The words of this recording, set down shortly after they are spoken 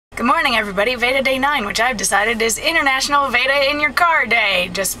Good morning, everybody. VEDA Day 9, which I've decided is International VEDA in Your Car Day,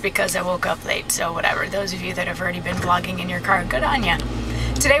 just because I woke up late, so whatever. Those of you that have already been vlogging in your car, good on ya.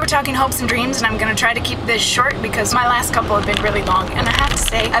 Today we're talking hopes and dreams, and I'm going to try to keep this short because my last couple have been really long, and I have to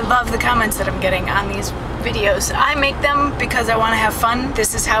say, I love the comments that I'm getting on these videos. I make them because I want to have fun.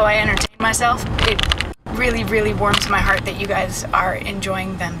 This is how I entertain myself. It really, really warms my heart that you guys are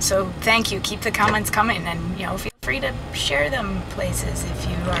enjoying them, so thank you. Keep the comments coming, and feel free to share them places if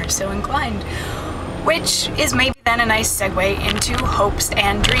you are so inclined. Which is maybe then a nice segue into hopes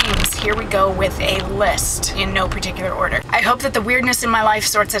and dreams. Here we go with a list in no particular order. I hope that the weirdness in my life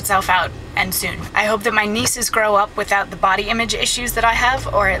sorts itself out, and soon. I hope that my nieces grow up without the body image issues that I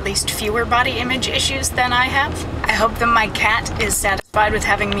have, or at least fewer body image issues than I have. I hope that my cat is satisfied with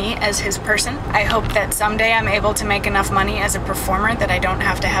having me as his person. I hope that someday I'm able to make enough money as a performer that I don't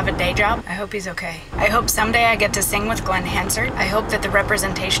have to have a day job. I hope he's okay. I hope someday I get to sing with Glenn Hansard. I hope that the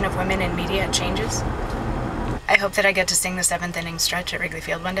representation of women in media changes. I hope that I get to sing the 7th inning stretch at Wrigley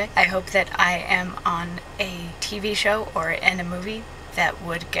Field one day. I hope that I am on a TV show or in a movie that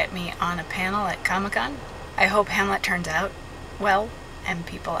would get me on a panel at Comic-Con. I hope Hamlet turns out well and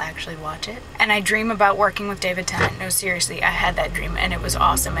people actually watch it. And I dream about working with David Tennant. No, seriously, I had that dream and it was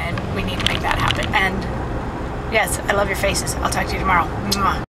awesome, and we need to make that happen. And yes, I love your faces. I'll talk to you tomorrow.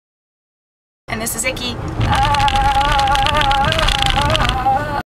 Mwah. And this is Icky.